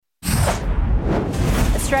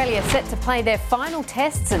Australia set to play their final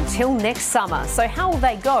tests until next summer. So how will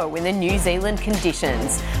they go in the New Zealand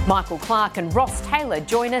conditions? Michael Clark and Ross Taylor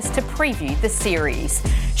join us to preview the series.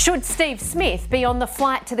 Should Steve Smith be on the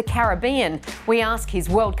flight to the Caribbean? We ask his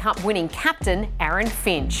World Cup winning captain, Aaron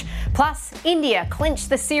Finch. Plus, India clinched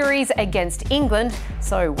the series against England.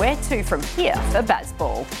 So where to from here for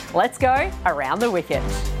Bazball? Let's go around the wicket.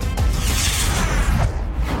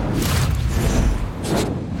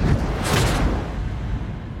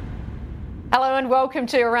 Hello and welcome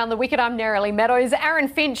to Around the Wicket. I'm Nerily Meadows. Aaron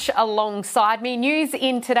Finch alongside me. News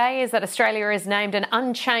in today is that Australia has named an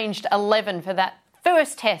unchanged 11 for that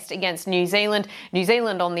first test against New Zealand. New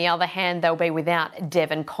Zealand, on the other hand, they'll be without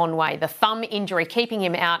Devon Conway, the thumb injury keeping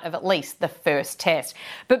him out of at least the first test.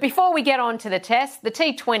 But before we get on to the test, the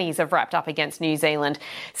T20s have wrapped up against New Zealand.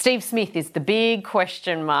 Steve Smith is the big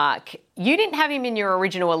question mark. You didn't have him in your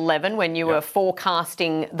original 11 when you were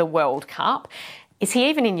forecasting the World Cup. Is he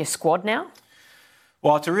even in your squad now?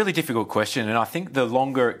 Well, it's a really difficult question, and I think the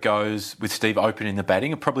longer it goes with Steve opening the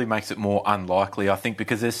batting, it probably makes it more unlikely, I think,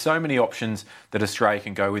 because there's so many options that Australia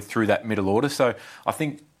can go with through that middle order. So I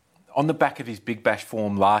think on the back of his Big Bash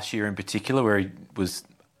form last year in particular, where he was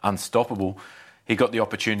unstoppable, he got the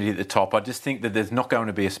opportunity at the top. I just think that there's not going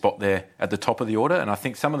to be a spot there at the top of the order, and I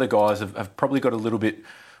think some of the guys have probably got a little bit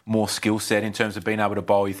more skill set in terms of being able to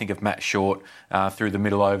bowl. You think of Matt Short through the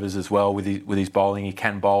middle overs as well with his bowling. He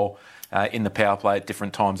can bowl in the power play at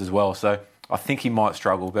different times as well. So I think he might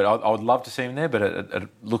struggle, but I would love to see him there, but it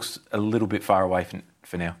looks a little bit far away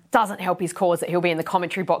for now. Doesn't help his cause that he'll be in the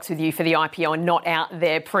commentary box with you for the IPO and not out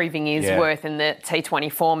there proving his worth in the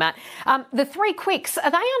T20 format. The three quicks,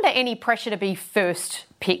 are they under any pressure to be first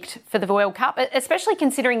picked for the World Cup, especially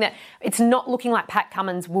considering that it's not looking like Pat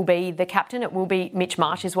Cummins will be the captain, it will be Mitch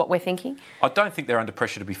Marsh is what we're thinking? I don't think they're under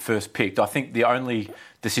pressure to be first picked. I think the only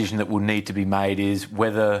decision that will need to be made is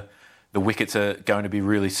whether the wickets are going to be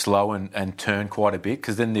really slow and turn quite a bit,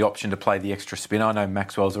 because then the option to play the extra spinner, I know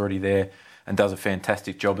Maxwell's already there and does a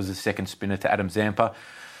fantastic job as a second spinner to Adam Zampa.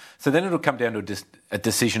 So then it'll come down to a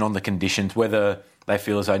decision on the conditions, whether they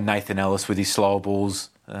feel as though Nathan Ellis with his slower balls,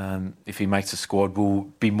 if he makes a squad, will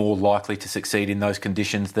be more likely to succeed in those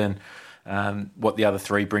conditions than what the other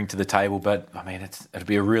three bring to the table. But, I mean, it'll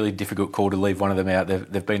be a really difficult call to leave one of them out.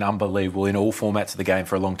 They've been unbelievable in all formats of the game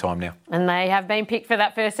for a long time now. And they have been picked for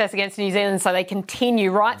that first test against New Zealand, so they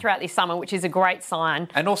continue right throughout this summer, which is a great sign.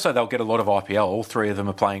 And also they'll get a lot of IPL. All three of them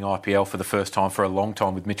are playing IPL for the first time for a long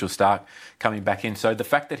time, with Mitchell Starc coming back in. So the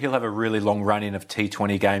fact that he'll have a really long run-in of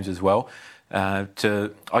T20 games as well,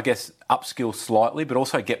 to, I guess, upskill slightly, but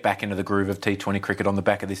also get back into the groove of T20 cricket on the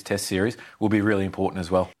back of this test series will be really important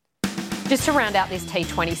as well. Just to round out this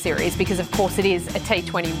T20 series, because of course it is a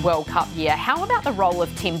T20 World Cup year, how about the role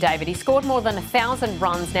of Tim David? He scored more than 1,000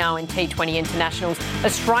 runs now in T20 internationals, a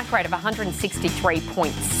strike rate of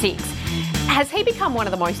 163.6. Has he become one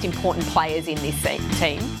of the most important players in this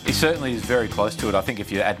team? He certainly is very close to it. I think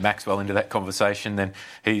if you add Maxwell into that conversation, then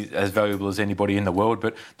he's as valuable as anybody in the world.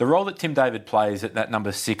 But the role that Tim David plays at that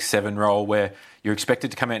number 6, 7 role, where you're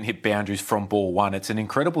expected to come out and hit boundaries from ball one, it's an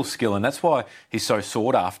incredible skill, and that's why he's so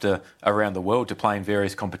sought after around the world to play in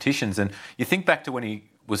various competitions. And you think back to when he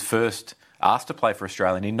was first asked to play for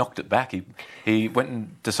Australia and he knocked it back. He went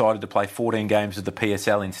and decided to play 14 games of the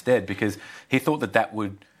PSL instead, because he thought that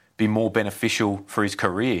would be more beneficial for his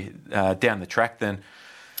career down the track than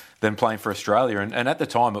playing for Australia. And at the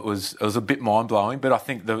time it was a bit mind-blowing, but I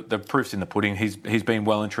think the proof's in the pudding. He's been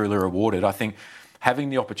well and truly rewarded. I think having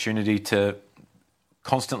the opportunity to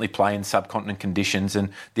constantly play in subcontinent conditions and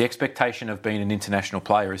the expectation of being an international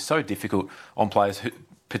player is so difficult on players,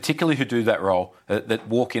 particularly who do that role, that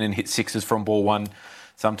walk in and hit sixes from ball one.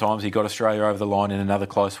 Sometimes he got Australia over the line in another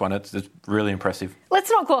close one. It's really impressive.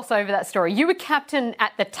 Let's not gloss over that story. You were captain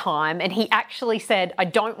at the time, and he actually said, I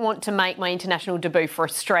don't want to make my international debut for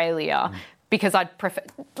Australia because I'd prefer...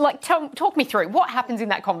 talk me through. What happens in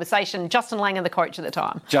that conversation? Justin Langer, the coach at the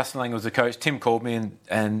time. Justin Langer was the coach. Tim called me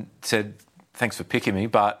and said, thanks for picking me,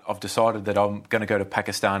 but I've decided that I'm going to go to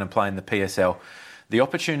Pakistan and play in the PSL. The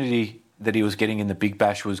opportunity that he was getting in the Big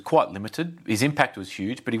Bash was quite limited. His impact was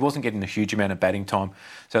huge, but he wasn't getting a huge amount of batting time.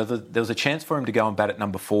 So there was a chance for him to go and bat at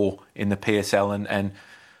number 4 in the PSL and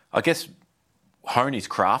I guess hone his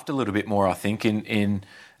craft a little bit more, I think, in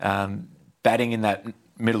batting in that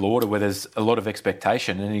middle order where there's a lot of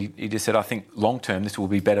expectation. And he just said, I think long-term this will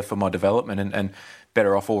be better for my development and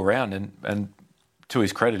better off all round. And to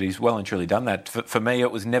his credit, he's well and truly done that. For me,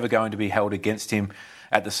 it was never going to be held against him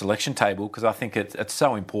at the selection table, because I think it's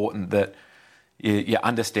so important that you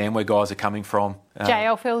understand where guys are coming from.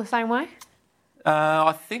 JL feel the same way?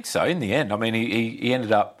 I think so, in the end. I mean, he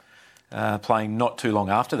ended up playing not too long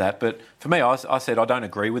after that. But for me, I said I don't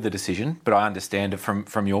agree with the decision, but I understand it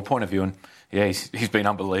from your point of view. And yeah, he's been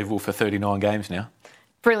unbelievable for 39 games now.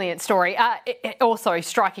 Brilliant story. Also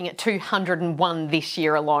striking at 201 this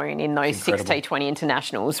year alone in those 6 T20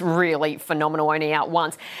 internationals. Really phenomenal, only out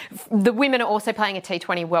once. The women are also playing a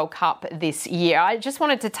T20 World Cup this year. I just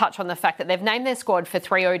wanted to touch on the fact that they've named their squad for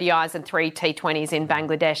 3 ODIs and 3 T20s in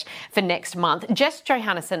Bangladesh for next month. Jess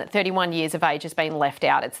Johannesson, at 31 years of age, has been left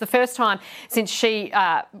out. It's the first time since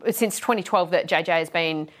 2012 that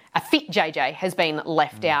a fit JJ has been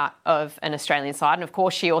left out of an Australian side. And of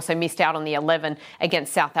course, she also missed out on the 11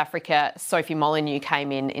 against South Africa. Sophie Molyneux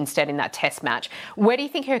came in instead in that test match. Where do you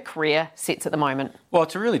think her career sits at the moment? Well,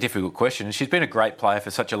 it's a really difficult question. She's been a great player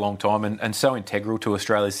for such a long time and so integral to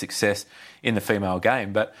Australia's success in the female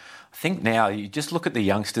game. But I think now you just look at the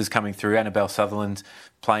youngsters coming through. Annabelle Sutherland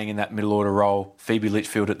playing in that middle order role, Phoebe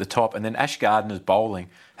Litchfield at the top, and then Ash Gardner's bowling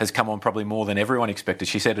has come on probably more than everyone expected.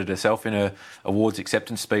 She said it herself in her awards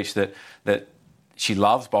acceptance speech that she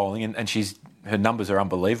loves bowling and her numbers are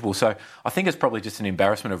unbelievable. So I think it's probably just an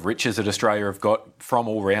embarrassment of riches that Australia have got from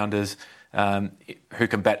all-rounders who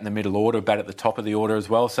can bat in the middle order, bat at the top of the order as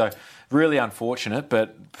well. So really unfortunate,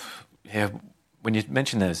 but yeah, when you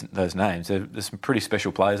mention those names, there's some pretty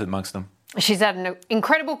special players amongst them. She's had an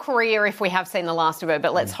incredible career if we have seen the last of her,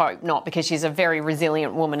 but let's hope not, because she's a very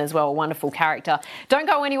resilient woman as well, a wonderful character. Don't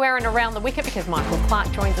go anywhere and around the wicket, because Michael Clarke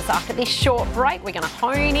joins us after this short break. We're going to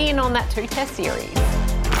hone in on that 2-test series.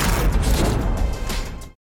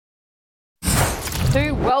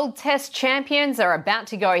 2 World Test champions are about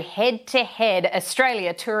to go head-to-head,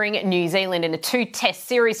 Australia touring New Zealand in a 2-test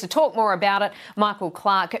series. To talk more about it, Michael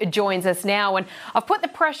Clarke joins us now. And I've put the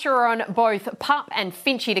pressure on both Pup and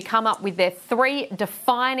Finchy to come up with their 3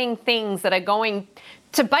 defining things that are going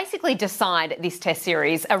to basically decide this test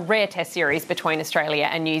series, a rare test series between Australia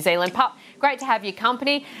and New Zealand. Pup, great to have your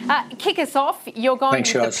company. Kick us off. You're going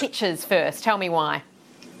with the pitches first. Tell me why.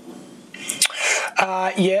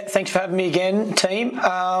 Thanks for having me again, team.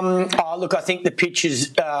 Look, I think the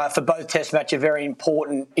pitches for both test matches are very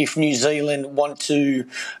important if New Zealand want to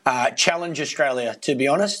challenge Australia, to be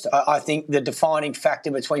honest. I think the defining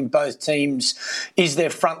factor between both teams is their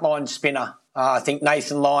frontline spinner. I think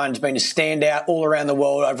Nathan Lyon's been a standout all around the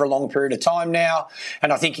world over a long period of time now,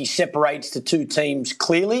 and I think he separates the 2 teams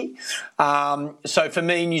clearly. So for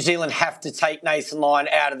me, New Zealand have to take Nathan Lyon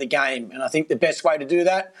out of the game, and I think the best way to do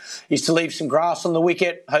that is to leave some grass on the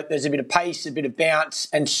wicket, hope there's a bit of pace, a bit of bounce,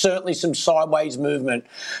 and certainly some sideways movement.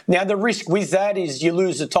 Now, the risk with that is you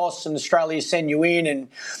lose the toss and Australia send you in, and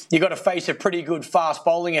you've got to face a pretty good fast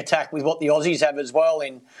bowling attack with what the Aussies have as well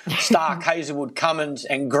in Stark, Hazelwood, Cummins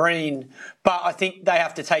and Green. But I think they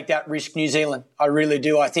have to take that risk, New Zealand. I really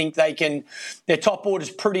do. I think they can. Their top order's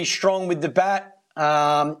pretty strong with the bat.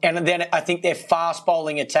 And then I think their fast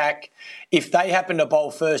bowling attack, if they happen to bowl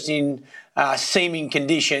first in seaming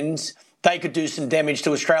conditions, they could do some damage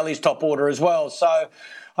to Australia's top order as well. So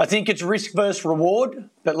I think it's risk versus reward.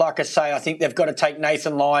 But like I say, I think they've got to take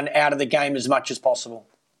Nathan Lyon out of the game as much as possible.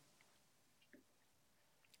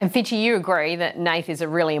 And Finchy, you agree that Nath is a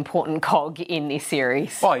really important cog in this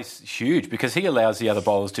series? Well, he's huge because he allows the other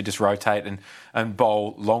bowlers to just rotate and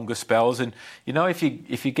bowl longer spells. And, you know, if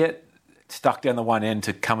you get stuck down the one end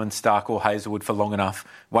to Cummins, Stark or Hazelwood for long enough,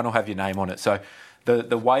 one will have your name on it. So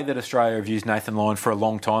the way that Australia have used Nathan Lyon for a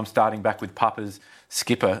long time, starting back with Pup as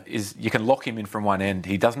skipper, is you can lock him in from one end.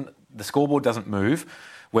 The scoreboard doesn't move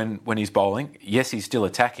when he's bowling. Yes, he's still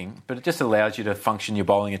attacking, but it just allows you to function your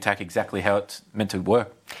bowling attack exactly how it's meant to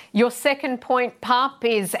work. Your second point, Pup,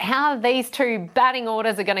 is how these 2 batting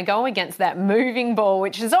orders are going to go against that moving ball,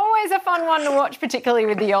 which is always a fun one to watch, particularly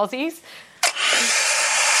with the Aussies.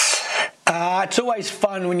 It's always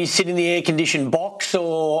fun when you sit in the air-conditioned box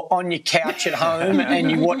or on your couch at home and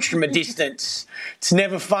you watch from a distance. It's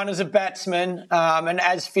never fun as a batsman, and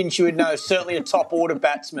as Finch would know, certainly a top-order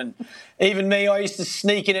batsman. Even me, I used to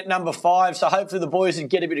sneak in at number 5, so hopefully the boys would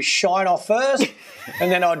get a bit of shine off first, and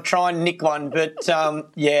then I'd try and nick one. But,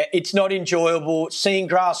 it's not enjoyable. Seeing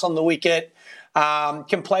grass on the wicket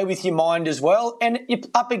can play with your mind as well. And you're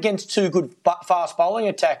up against 2 good fast bowling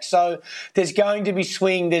attacks. So there's going to be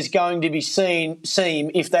swing, there's going to be seam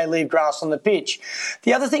if they leave grass on the pitch.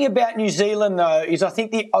 The other thing about New Zealand, though, is I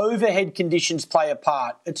think the overhead conditions play a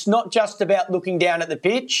part. It's not just about looking down at the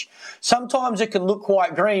pitch. Sometimes it can look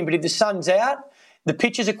quite green, but if the sun's out, the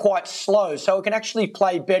pitches are quite slow, so it can actually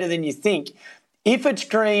play better than you think. If it's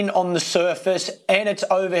green on the surface and it's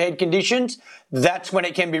overhead conditions, that's when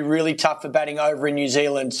it can be really tough for batting over in New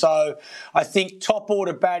Zealand. So I think top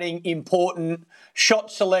order batting important,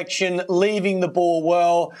 shot selection, leaving the ball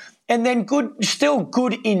well, and then still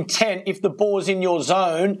good intent if the ball's in your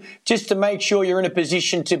zone, just to make sure you're in a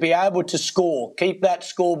position to be able to score. Keep that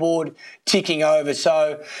scoreboard ticking over.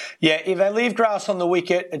 So, yeah, if they leave grass on the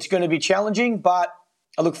wicket, it's going to be challenging, but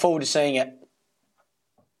I look forward to seeing it.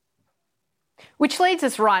 Which leads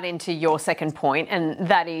us right into your second point, and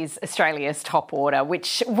that is Australia's top order,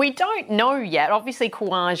 which we don't know yet. Obviously,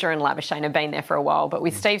 Khawaja and Labuschagne have been there for a while, but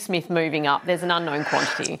with Steve Smith moving up, there's an unknown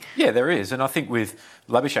quantity. Yeah, there is. And I think with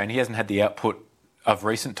Labuschagne, he hasn't had the output of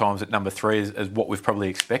recent times at number 3 as what we've probably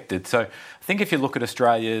expected. So I think if you look at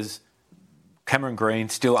Australia's Cameron Green,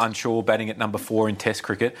 still unsure, batting at number 4 in Test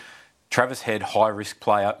cricket. Travis Head, high-risk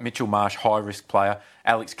player. Mitchell Marsh, high-risk player.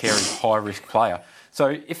 Alex Carey, high-risk player.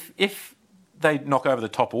 So if they knock over the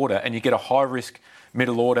top order and you get a high-risk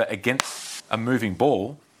middle order against a moving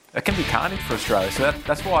ball, it can be carnage for Australia. So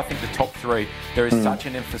that's why I think the top 3, there is such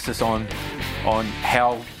an emphasis on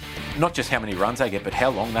how, not just how many runs they get, but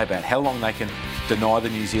how long they bat, how long they can deny the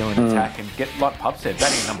New Zealand attack and get, like Pub said,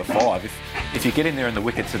 batting at number 5. If you get in there and the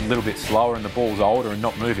wicket's a little bit slower and the ball's older and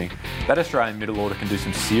not moving, that Australian middle order can do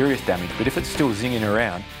some serious damage. But if it's still zinging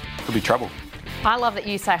around, it could be trouble. I love that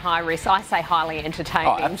you say high risk. I say highly entertaining.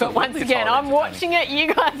 Oh, but once again, I'm watching it.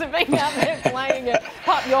 You guys have been out there playing it.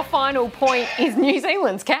 Pup, your final point is New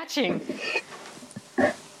Zealand's catching.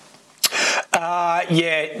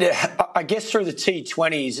 I guess through the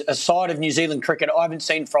T20s, a side of New Zealand cricket I haven't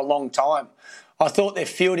seen for a long time. I thought their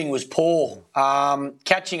fielding was poor.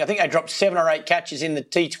 Catching, I think they dropped 7 or 8 catches in the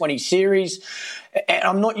T20 series. And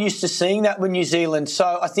I'm not used to seeing that with New Zealand.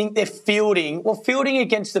 So I think their fielding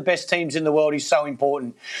against the best teams in the world is so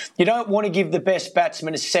important. You don't want to give the best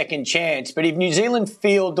batsman a second chance. But if New Zealand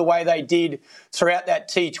field the way they did throughout that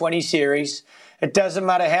T20 series, it doesn't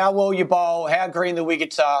matter how well you bowl, how green the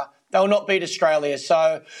wickets are, they'll not beat Australia.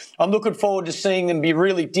 So I'm looking forward to seeing them be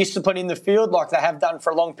really disciplined in the field like they have done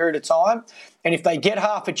for a long period of time. And if they get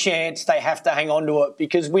half a chance, they have to hang on to it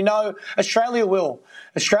because we know Australia will.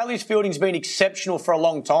 Australia's fielding's been exceptional for a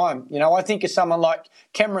long time. You know, I think of someone like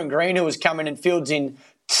Cameron Green who has come in and fields in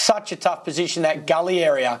such a tough position, that gully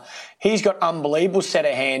area. He's got unbelievable set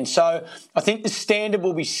of hands. So I think the standard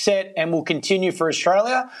will be set and will continue for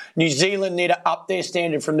Australia. New Zealand need to up their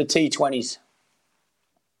standard from the T20s.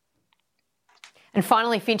 And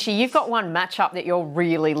finally, Finchy, you've got one matchup that you're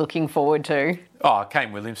really looking forward to. Oh,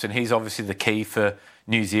 Kane Williamson. He's obviously the key for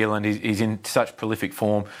New Zealand. He's in such prolific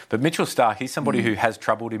form. But Mitchell Starc, he's somebody who has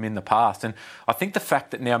troubled him in the past. And I think the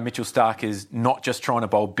fact that now Mitchell Starc is not just trying to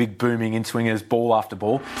bowl big booming in-swingers ball after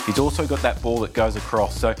ball, he's also got that ball that goes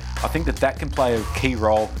across. So I think that can play a key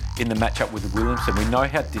role in the matchup with Williamson. We know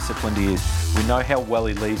how disciplined he is. We know how well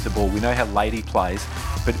he leaves the ball. We know how late he plays.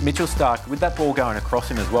 But Mitchell Starc, with that ball going across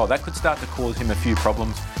him as well, that could start to cause him a few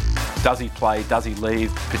problems. Does he play? Does he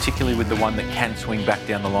leave? Particularly with the one that can swing back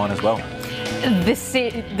down the line as well. This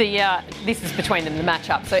is between them, the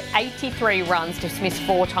matchup. So 83 runs to Smith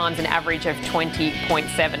 4 times, an average of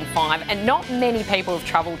 20.75. And not many people have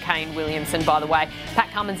troubled Kane Williamson, by the way.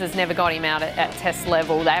 Pat Cummins has never got him out at Test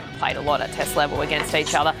level. They haven't played a lot at Test level against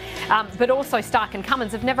each other. But also Starc and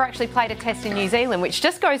Cummins have never actually played a Test in New Zealand, which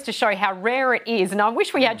just goes to show how rare it is. And I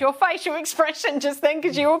wish we had your facial expression just then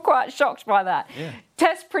because you were quite shocked by that. Yeah.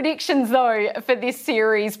 Test predictions, though, for this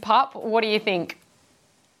series, Pup. What do you think?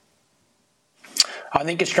 I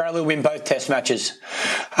think Australia will win both Test matches.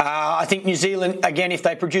 I think New Zealand, again, if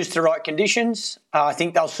they produce the right conditions, I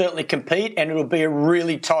think they'll certainly compete and it'll be a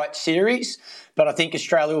really tight series. But I think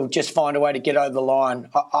Australia will just find a way to get over the line.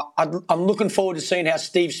 I'm looking forward to seeing how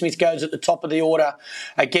Steve Smith goes at the top of the order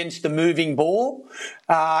against the moving ball.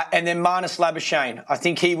 And then Marnus Labuschagne. I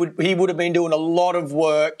think he would have been doing a lot of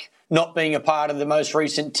work not being a part of the most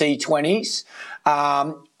recent T20s,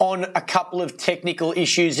 on a couple of technical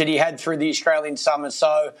issues that he had through the Australian summer.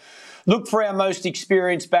 So look for our most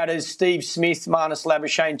experienced batters, Steve Smith, Marnus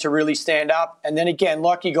Labuschagne, to really stand up. And then again,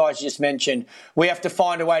 like you guys just mentioned, we have to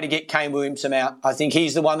find a way to get Kane Williamson out. I think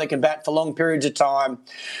he's the one that can bat for long periods of time.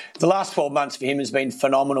 The last 12 months for him has been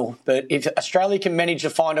phenomenal. But if Australia can manage to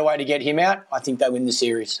find a way to get him out, I think they win the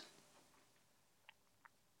series.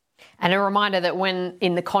 And a reminder that when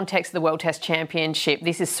in the context of the World Test Championship,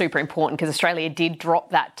 this is super important because Australia did drop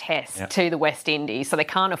that test to the West Indies, so they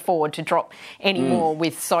can't afford to drop any more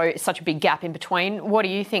with such a big gap in between. What do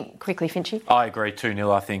you think, quickly, Finchy? I agree,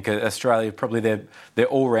 2-0. I think Australia, probably their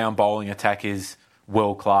all-round bowling attack is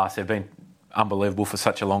world-class. They've been unbelievable for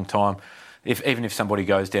such a long time. Even if somebody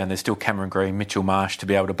goes down, there's still Cameron Green, Mitchell Marsh to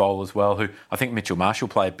be able to bowl as well, who I think Mitchell Marsh will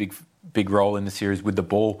play a big role in the series with the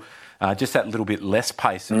ball. just that little bit less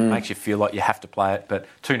pace. It makes you feel like you have to play it, but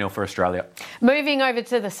 2-0 for Australia. Moving over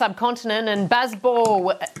to the subcontinent and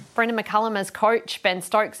Bazball, Brendan McCullum as coach, Ben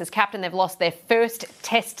Stokes as captain. They've lost their first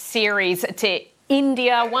test series to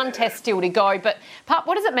India. One test still to go. But, Pup,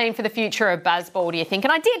 what does it mean for the future of Bazball, do you think?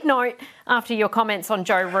 And I did note, after your comments on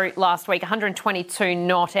Joe Root last week, 122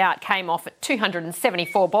 not out, came off at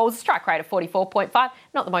 274 balls, a strike rate of 44.5.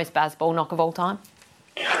 Not the most Bazball knock of all time.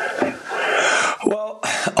 Well,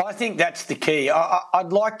 I think that's the key.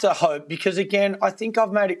 I'd like to hope, because, again, I think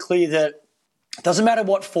I've made it clear that it doesn't matter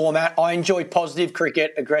what format, I enjoy positive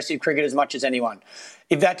cricket, aggressive cricket as much as anyone.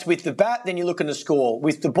 If that's with the bat, then you're looking to score.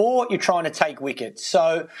 With the ball, you're trying to take wickets.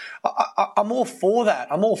 So I'm all for that.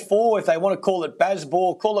 I'm all for, if they want to call it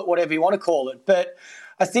Bazball, call it whatever you want to call it. But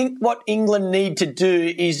I think what England need to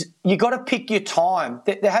do is you got to pick your time.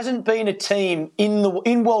 There hasn't been a team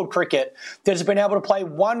in world cricket that has been able to play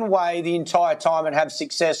one way the entire time and have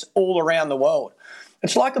success all around the world.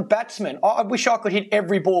 It's like a batsman. I wish I could hit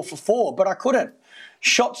every ball for 4, but I couldn't.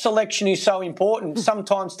 Shot selection is so important.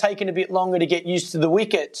 Sometimes taking a bit longer to get used to the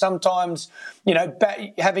wicket. Sometimes,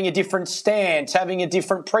 having a different stance, having a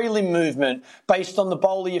different prelim movement based on the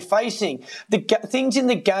bowler you're facing. Things in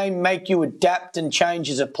the game make you adapt and change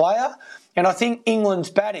as a player. And I think England's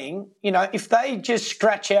batting, if they just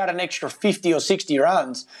scratch out an extra 50 or 60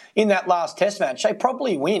 runs in that last test match, they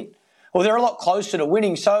probably win. Or they're a lot closer to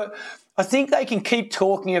winning. So I think they can keep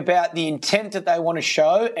talking about the intent that they want to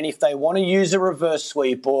show, and if they want to use a reverse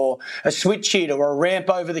sweep or a switch hit or a ramp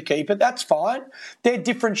over the keeper, that's fine. They're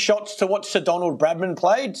different shots to what Sir Donald Bradman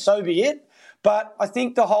played, so be it. But I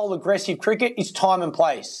think the whole aggressive cricket is time and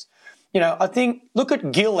place. I think, look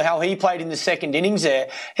at Gill, how he played in the second innings there.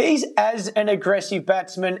 He's as an aggressive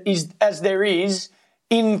batsman as there is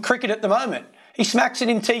in cricket at the moment. He smacks it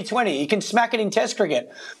in T20. He can smack it in Test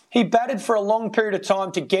cricket. He batted for a long period of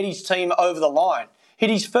time to get his team over the line. Hit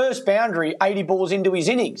his first boundary 80 balls into his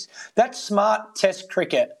innings. That's smart Test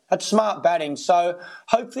cricket. That's smart batting. So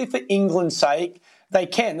hopefully for England's sake, they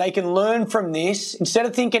can learn from this. Instead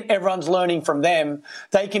of thinking everyone's learning from them,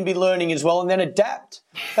 they can be learning as well and then adapt.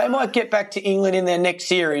 They might get back to England in their next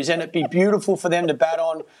series and it'd be beautiful for them to bat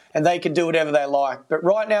on and they can do whatever they like. But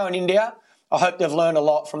right now in India, I hope they've learned a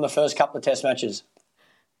lot from the first couple of test matches.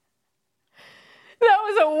 That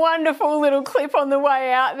was a wonderful little clip on the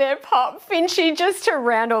way out there, Pop. Finchy, just to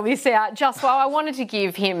round all this out, I wanted to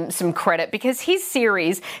give him some credit because his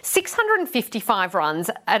series, 655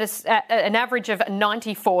 runs at an average of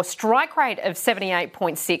 94, strike rate of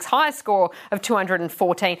 78.6, highest score of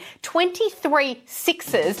 214, 23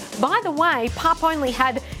 sixes. By the way, Pop only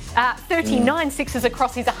had 39 sixes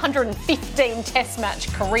across his 115 test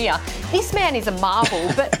match career. This man is a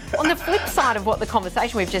marvel, but on the flip side of what the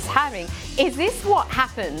conversation we've just having, is this what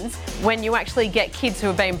happens when you actually get kids who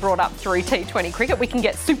have been brought up through T20 cricket? We can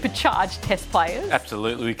get supercharged test players.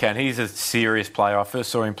 Absolutely we can. He's a serious player. I first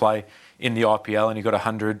saw him play in the IPL and he got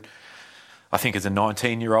 100, I think as a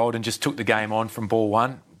 19-year-old, and just took the game on from ball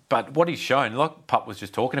one. But what he's shown, like Pup was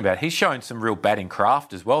just talking about, he's shown some real batting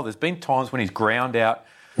craft as well. There's been times when he's ground out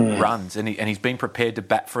runs and he's been prepared to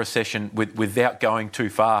bat for a session without going too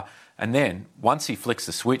far. And then once he flicks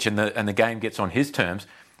the switch and the game gets on his terms,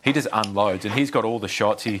 he just unloads and he's got all the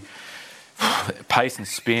shots. He pace and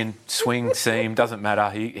spin, swing, seam, doesn't matter.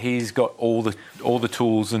 He's got all the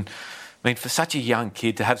tools. And I mean, for such a young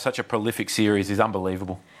kid to have such a prolific series is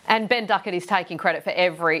unbelievable. And Ben Duckett is taking credit for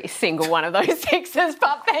every single one of those sixes.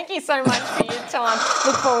 But thank you so much for your time.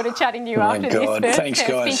 Look forward to chatting to you after this first Thanks,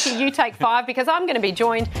 test. guys. Finchy, you take 5 because I'm going to be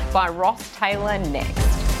joined by Ross Taylor next.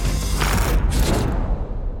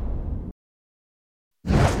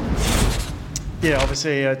 Yeah,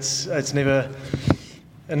 obviously it's never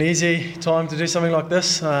an easy time to do something like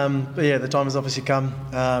this. But yeah, the time has obviously come.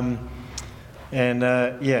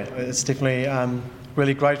 It's definitely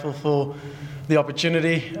really grateful for the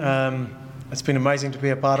opportunity. It's been amazing to be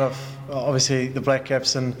a part of, obviously, the Black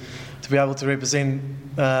Caps and to be able to represent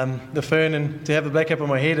the Fern and to have the Black Cap on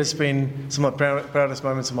my head has been some of my proudest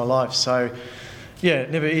moments of my life. So, yeah,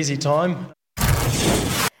 never easy time.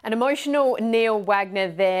 An emotional Neil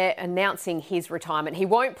Wagner there announcing his retirement. He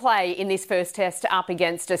won't play in this first test up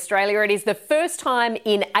against Australia. It is the first time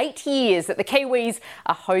in 8 years that the Kiwis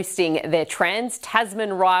are hosting their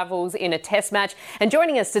Trans-Tasman rivals in a test match. And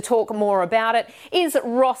joining us to talk more about it is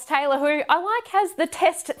Ross Taylor, who I like has the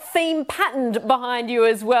test theme patterned behind you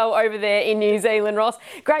as well over there in New Zealand. Ross,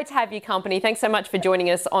 great to have your company. Thanks so much for joining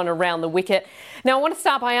us on Around the Wicket. Now, I want to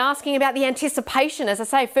start by asking about the anticipation. As I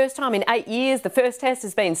say, first time in 8 years, the first test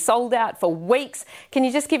has been sold out for weeks. Can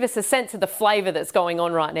you just give us a sense of the flavour that's going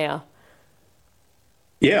on right now?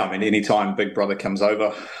 Yeah, I mean, anytime Big Brother comes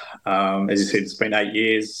over, as you said, it's been 8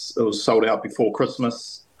 years. It was sold out before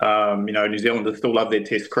Christmas. New Zealanders still love their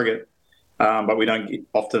Test cricket, but we don't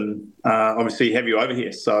often, obviously, have you over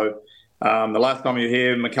here. So the last time you were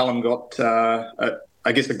here, McCullum got,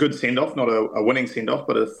 I guess, a good send-off, not a winning send-off,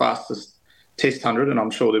 but a fastest Test 100, and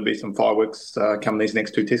I'm sure there'll be some fireworks come these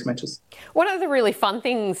next 2 Test matches. One of the really fun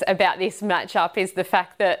things about this matchup is the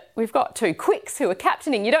fact that we've got 2 quicks who are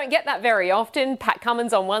captaining. You don't get that very often. Pat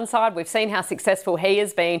Cummins on one side, we've seen how successful he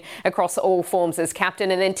has been across all forms as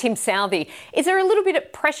captain, and then Tim Southee. Is there a little bit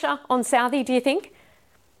of pressure on Southee, do you think?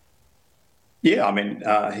 Yeah, I mean,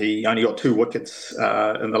 he only got 2 wickets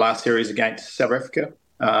in the last series against South Africa,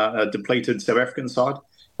 a depleted South African side.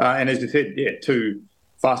 And as you said, 2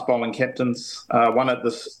 fast bowling captains, one at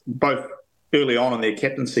this, both early on in their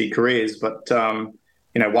captaincy careers, but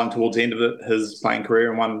one towards the end of his playing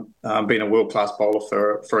career, and one being a world-class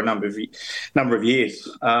bowler for a number of years.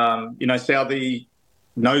 Southee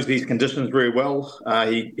knows these conditions very well.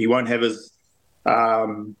 He won't have his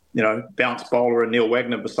bounce bowler and Neil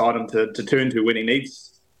Wagner beside him to turn to when he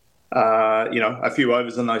needs a few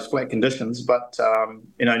overs in those flat conditions. But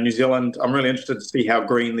New Zealand, I'm really interested to see how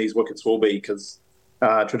green these wickets will be, because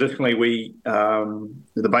traditionally,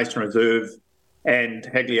 the Basin Reserve and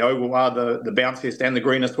Hagley Oval are the bounciest and the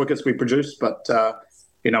greenest wickets we produce. But,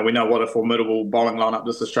 we know what a formidable bowling lineup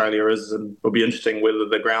this Australia is, and it'll be interesting whether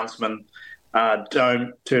the groundsmen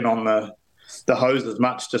don't turn on the hose as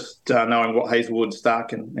much, just knowing what Hazelwood,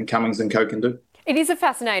 Stark and Cummings and co can do. It is a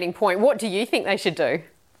fascinating point. What do you think they should do?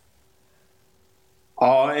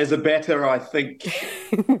 As a batter, I think...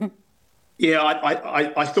 Yeah,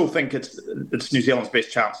 I still think it's New Zealand's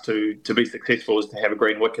best chance to be successful is to have a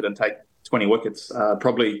green wicket and take 20 wickets.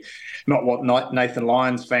 Probably not what Nathan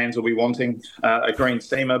Lyons fans will be wanting, a green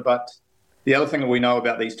steamer. But the other thing that we know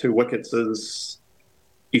about these 2 wickets is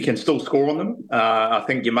you can still score on them. I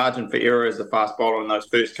think your margin for error as a fast bowler in those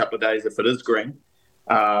first couple of days, if it is green,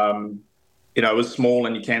 is small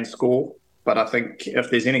and you can score. But I think if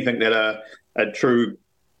there's anything that a true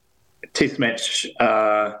Test match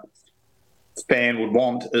fan would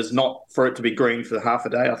want is not for it to be green for half a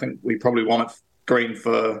day. I think we probably want it green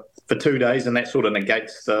for 2 days, and that sort of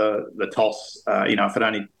negates the toss.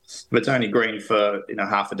 If it's only green for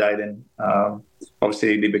half a day, then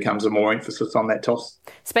obviously there becomes a more emphasis on that toss.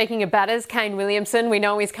 Speaking of batters, Kane Williamson, we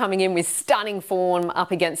know he's coming in with stunning form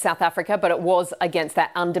up against South Africa, but it was against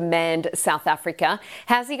that undermanned South Africa.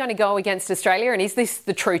 How's he going to go against Australia, and is this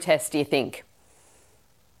the true test, do you think?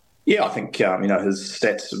 Yeah, I think, his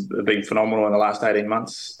stats have been phenomenal in the last 18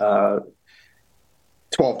 months. 12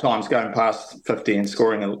 times going past 50 and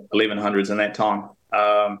scoring 1100s in that time.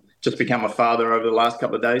 Just become a father over the last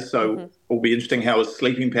couple of days, so it'll be interesting how his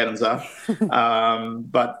sleeping patterns are.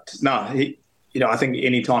 But no, I think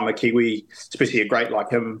any time a Kiwi, especially a great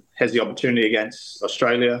like him, has the opportunity against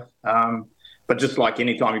Australia, but just like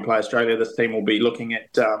any time you play Australia, this team will be looking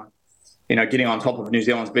at getting on top of New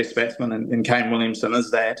Zealand's best batsman, and Kane Williamson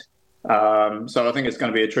is that. So I think it's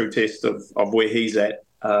going to be a true test of where he's at.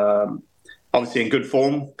 Obviously in good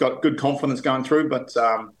form, got good confidence going through, but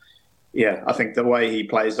I think the way he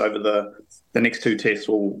plays over the next 2 tests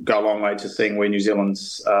will go a long way to seeing where New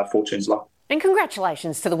Zealand's fortunes lie. And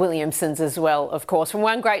congratulations to the Williamsons as well, of course. From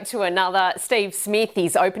one great to another, Steve Smith,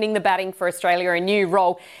 he's opening the batting for Australia, a new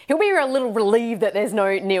role. He'll be a little relieved that there's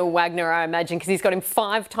no Neil Wagner, I imagine, because he's got him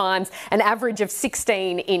 5 times, an average of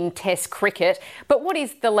 16 in Test cricket. But what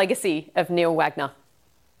is the legacy of Neil Wagner?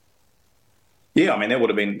 Yeah, I mean, that would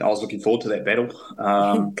have been... I was looking forward to that battle.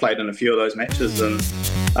 Played in a few of those matches, and,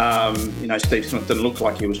 Steve Smith didn't look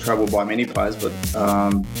like he was troubled by many players, but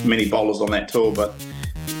many bowlers on that tour, but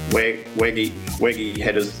Waggy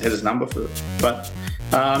had his number for it. But,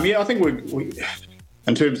 I think we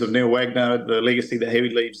in terms of Neil Wagner, the legacy that he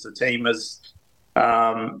leaves the team is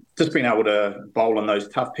just being able to bowl in those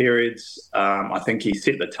tough periods. I think he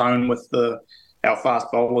set the tone with our fast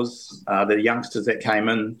bowlers, the youngsters that came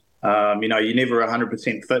in. You're never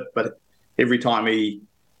 100% fit, but every time he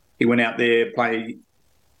went out there, played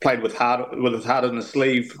with his heart in his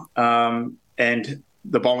sleeve, and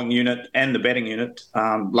the bowling unit and the batting unit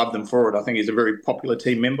loved him for it. I think he's a very popular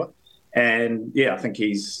team member, and I think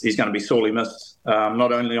he's going to be sorely missed,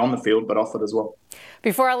 not only on the field but off it as well.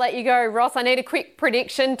 Before I let you go, Ross, I need a quick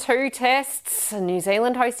prediction. 2 tests, New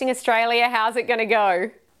Zealand hosting Australia. How's it going to go?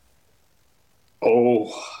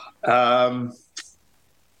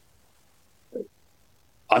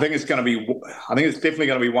 I think it's definitely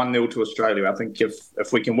going to be 1-0 to Australia. I think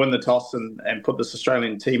if we can win the toss and put this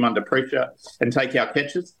Australian team under pressure and take our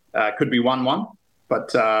catches, could be 1-1.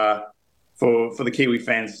 But for the Kiwi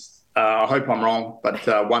fans, I hope I'm wrong, but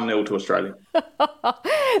 1-0 to Australia.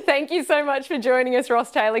 Thank you so much for joining us,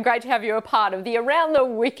 Ross Taylor. Great to have you a part of the Around the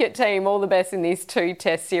Wicket team. All the best in this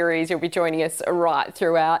 2-test series. You'll be joining us right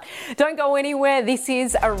throughout. Don't go anywhere. This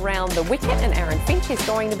is Around the Wicket, and Aaron Finch is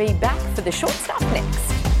going to be back for the short stuff next.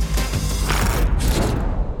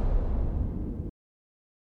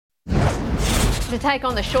 To take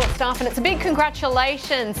on the short stuff, and it's a big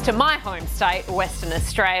congratulations to my home state, Western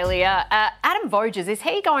Australia. Adam Voges, is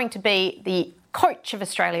he going to be the coach of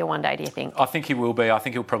Australia one day, do you think? I think he will be. I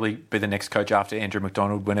think he'll probably be the next coach after Andrew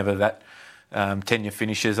McDonald whenever that tenure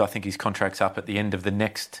finishes. I think his contract's up at the end of the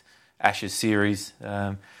next Ashes series.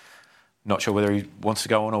 Not sure whether he wants to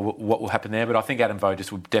go on or what will happen there, but I think Adam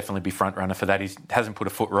Voges will definitely be front runner for that. He hasn't put a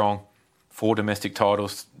foot wrong. 4 domestic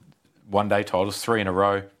titles, one-day titles, 3 in a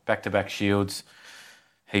row, back-to-back Shields.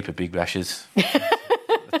 Heap of big bashes.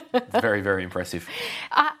 Very, very impressive.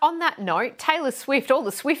 On that note, Taylor Swift, all the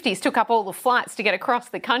Swifties took up all the flights to get across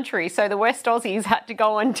the country, so the West Aussies had to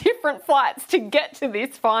go on different flights to get to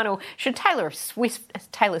this final. Should Taylor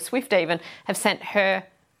Swift even have sent her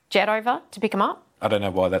jet over to pick him up? I don't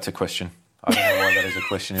know why that's a question. I don't know why that is a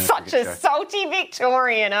question. In Such a salty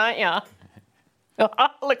Victorian, aren't you?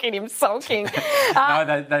 Look at him sulking.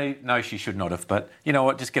 No, she should not have. But you know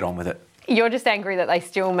what? Just get on with it. You're just angry that they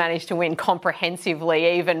still managed to win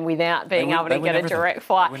comprehensively even without being able to get a direct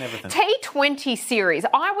flight. T20 series.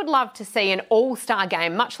 I would love to see an all-star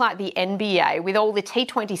game, much like the NBA, with all the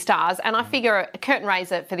T20 stars, and I figure a curtain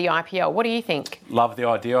raiser for the IPL. What do you think? Love the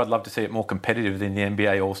idea. I'd love to see it more competitive than the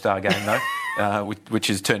NBA all-star game, though, which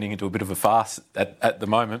is turning into a bit of a farce at the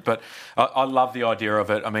moment. But I love the idea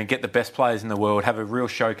of it. I mean, get the best players in the world, have a real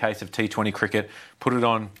showcase of T20 cricket, put it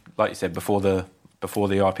on, like you said, before the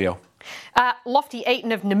IPL. Lofty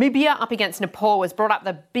Eaton of Namibia up against Nepal has brought up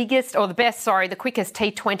the quickest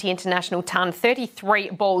T20 international ton, 33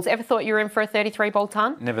 balls. Ever thought you were in for a 33-ball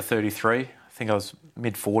ton? Never 33. I think I was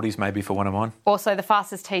mid-40s maybe for one of mine. Also, the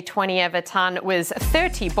fastest T20 ever ton was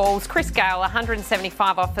 30 balls. Chris Gale,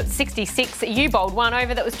 175 off at 66. You bowled one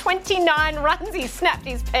over that was 29 runs. He snapped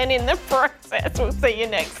his pen in the process. We'll see you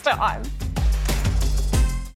next time.